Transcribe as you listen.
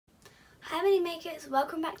Hi Mini Makers,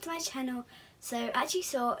 welcome back to my channel. So as you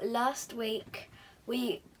saw last week,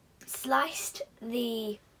 we sliced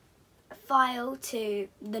the file to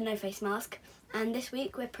the no face mask, and this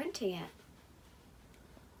week we're printing it.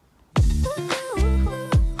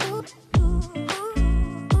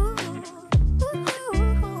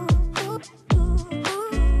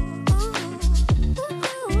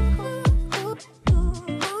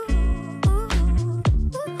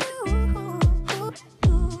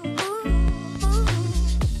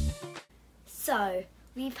 So,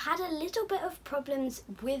 we've had a little bit of problems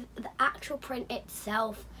with the actual print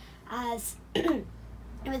itself, as it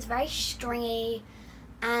was very stringy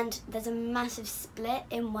and there's a massive split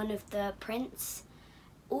in one of the prints.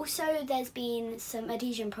 Also, there's been some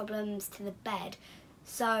adhesion problems to the bed,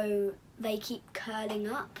 so they keep curling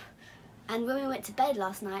up. And when we went to bed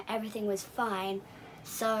last night, everything was fine,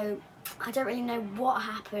 so I don't really know what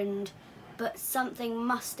happened, but something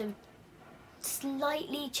must have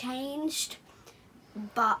slightly changed.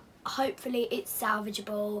 But hopefully it's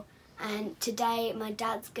salvageable, and today my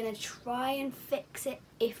dad's gonna try and fix it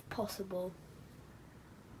if possible.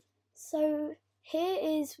 So here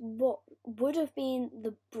is what would have been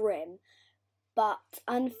the brim, but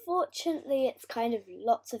unfortunately it's kind of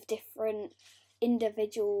lots of different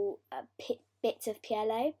individual bits of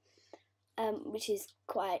PLA, which is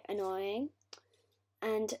quite annoying,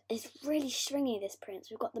 and it's really stringy, this print.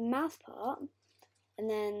 So we've got the mouth part, and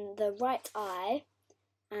then the right eye,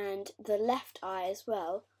 and the left eye as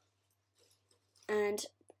well, and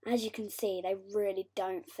as you can see they really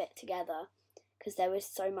don't fit together because there was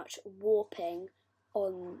so much warping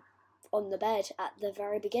on the bed at the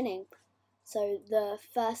very beginning, so the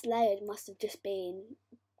first layer must have just been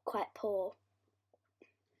quite poor,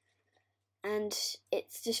 and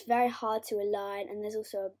it's just very hard to align, and there's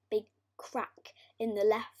also a big crack in the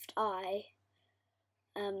left eye,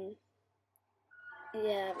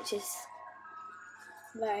 yeah, which is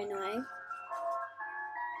very annoying.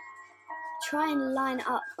 Try and line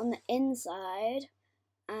up on the inside,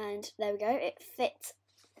 and there we go, it fits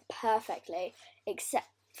perfectly except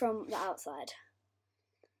from the outside.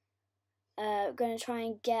 We're going to try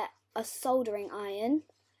and get a soldering iron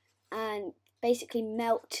and basically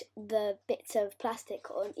melt the bits of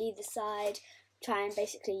plastic on either side, try and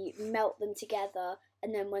basically melt them together,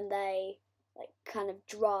 and then when they kind of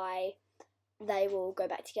dry they will go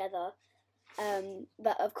back together.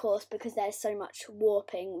 But of course, because there's so much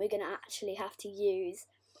warping, we're going to actually have to use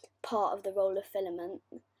part of the roll of filament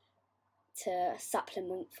to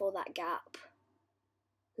supplement for that gap.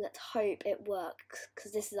 Let's hope it works,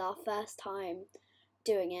 because this is our first time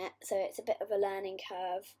doing it, so it's a bit of a learning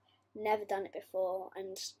curve. Never done it before,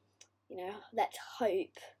 and let's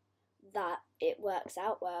hope that it works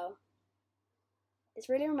out well. This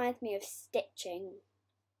really reminds me of stitching,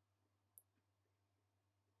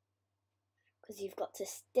 because you've got to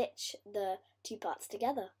stitch the two parts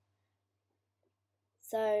together.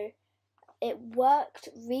 So it worked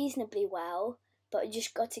reasonably well, but you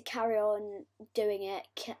just got to carry on doing it,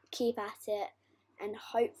 keep at it, and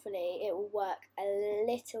hopefully it will work a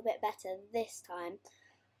little bit better this time,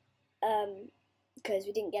 because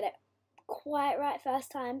we didn't get it quite right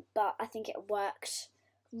first time, but I think it worked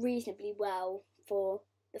reasonably well for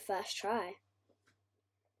the first try.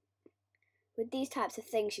 With these types of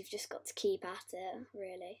things, you've just got to keep at it,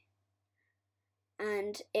 really.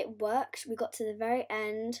 And it worked. We got to the very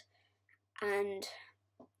end, and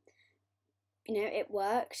it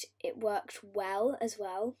worked. It worked well as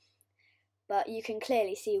well. But you can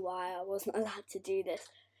clearly see why I wasn't allowed to do this,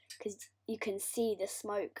 because you can see the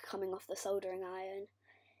smoke coming off the soldering iron.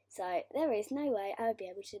 So there is no way I'd be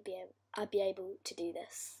able to do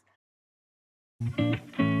this.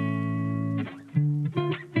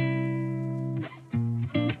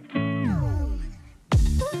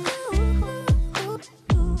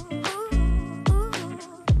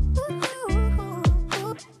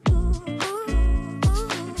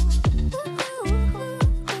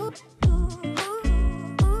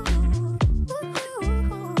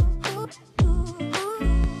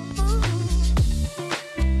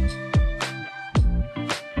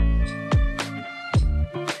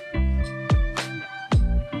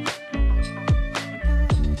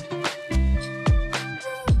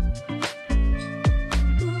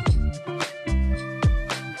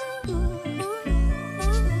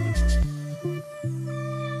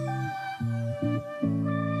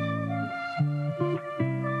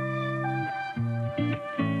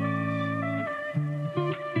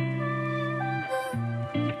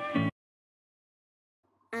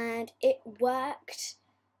 And it worked.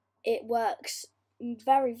 It works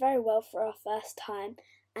very, very well for our first time.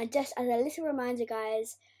 And just as a little reminder,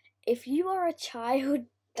 guys, if you are a child,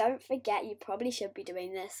 don't forget you probably should be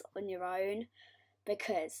doing this on your own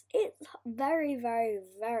because it's very, very,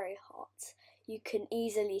 very hot. You can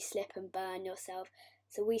easily slip and burn yourself.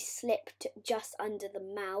 So we slipped just under the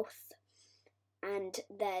mouth, and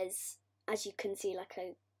there's, as you can see, like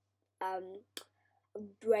a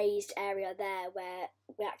raised area there where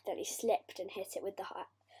we accidentally slipped and hit it with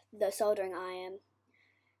the soldering iron.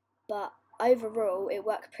 But overall, it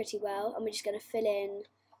worked pretty well, and we're just going to fill in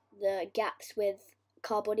the gaps with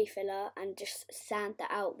car body filler and just sand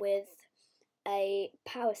that out with a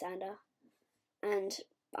power sander. And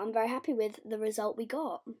I'm very happy with the result we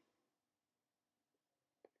got.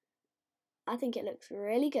 I think it looks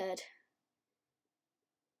really good.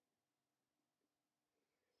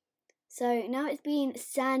 So now it's been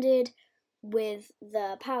sanded with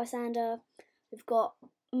the power sander. We've got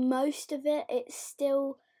most of it. It's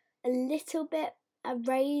still a little bit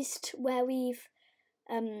raised where we've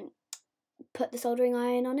put the soldering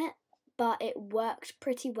iron on it, but it worked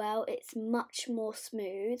pretty well. It's much more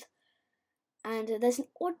smooth, and there's an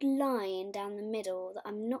odd line down the middle that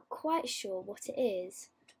I'm not quite sure what it is.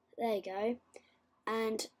 There you go.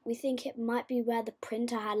 And we think it might be where the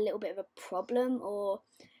printer had a little bit of a problem, or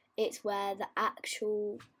it's where the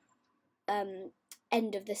actual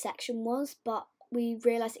end of the section was, but we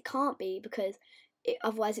realised it can't be because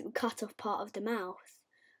otherwise it would cut off part of the mouth,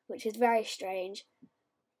 which is very strange.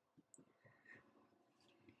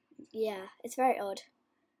 Yeah, it's very odd,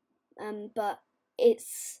 but I'm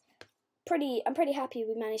pretty happy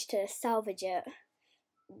we managed to salvage it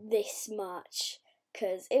this much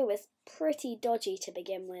because it was pretty dodgy to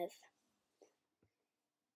begin with.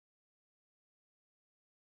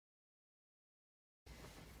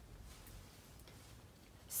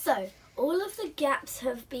 So, all of the gaps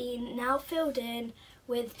have been now filled in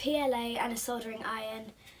with PLA and a soldering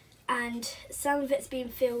iron, and some of it's been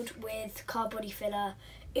filled with car body filler.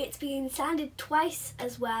 It's been sanded twice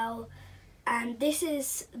as well, and this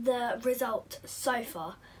is the result so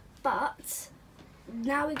far. But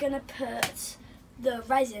now we're going to put the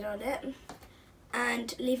resin on it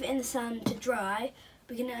and leave it in the sun to dry.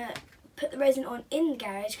 We're going to put the resin on in the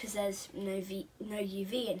garage because there's no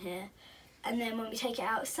UV in here. And then when we take it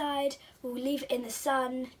outside, we'll leave it in the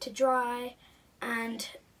sun to dry, and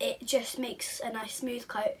it just makes a nice smooth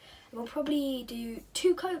coat. We'll probably do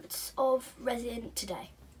 2 coats of resin today.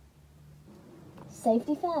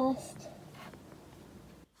 Safety first.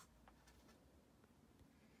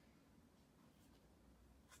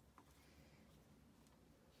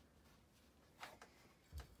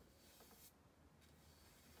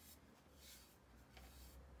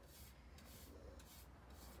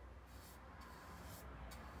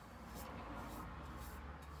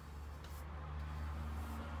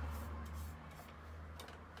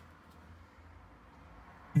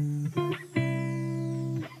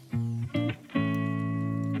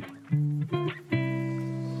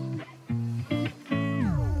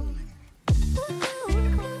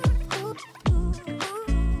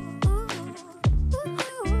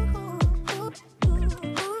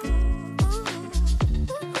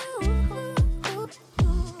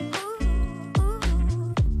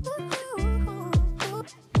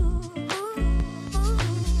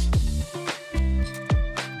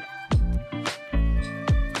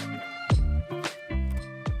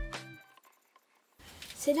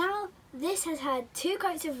 So now this has had 2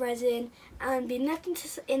 coats of resin and been left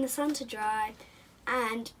in the sun to dry,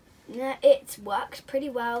 and it's worked pretty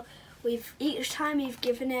well. Each time we've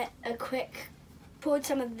given it a quick, poured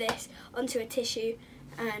some of this onto a tissue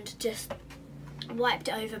and just wiped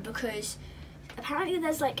it over, because apparently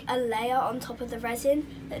there's like a layer on top of the resin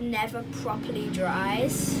that never properly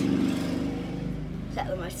dries. Let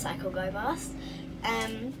the motorcycle go past.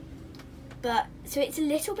 But so it's a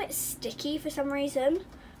little bit sticky for some reason,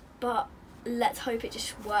 but let's hope it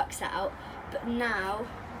just works out. But now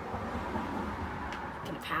I'm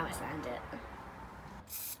gonna power sand it.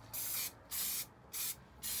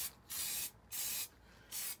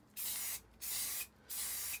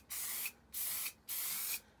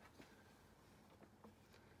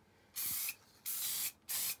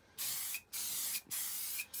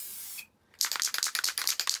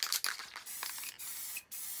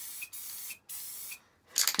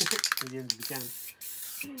 At the end of the can.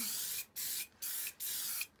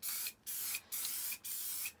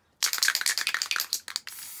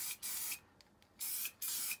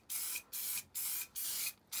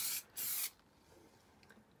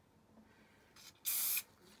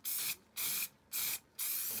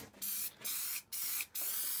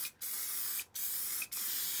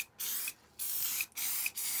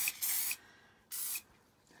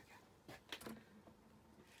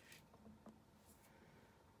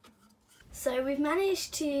 So we've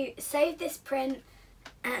managed to save this print,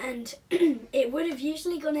 and it would have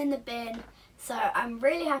usually gone in the bin, so I'm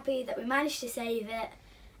really happy that we managed to save it.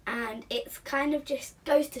 And it's kind of just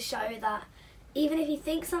goes to show that even if you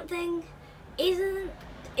think something isn't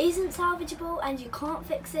salvageable and you can't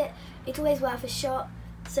fix it, it's always worth a shot.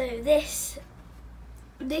 So this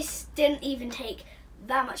didn't even take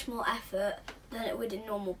that much more effort than it would in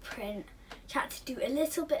normal print. You had to do a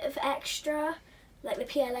little bit of extra, like the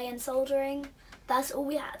PLA and soldering. That's all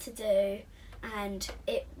we had to do, and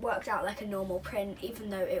it worked out like a normal print,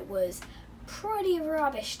 even though it was pretty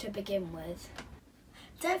rubbish to begin with.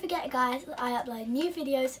 Don't forget, guys, that I upload new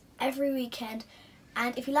videos every weekend,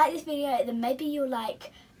 and if you like this video, then maybe you'll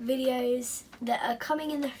like videos that are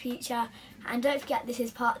coming in the future. And don't forget, this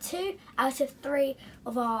is part 2 out of 3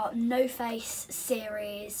 of our No Face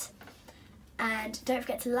series. And don't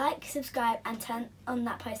forget to like, subscribe and turn on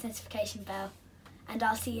that post notification bell. And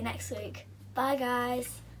I'll see you next week. Bye,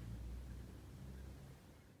 guys.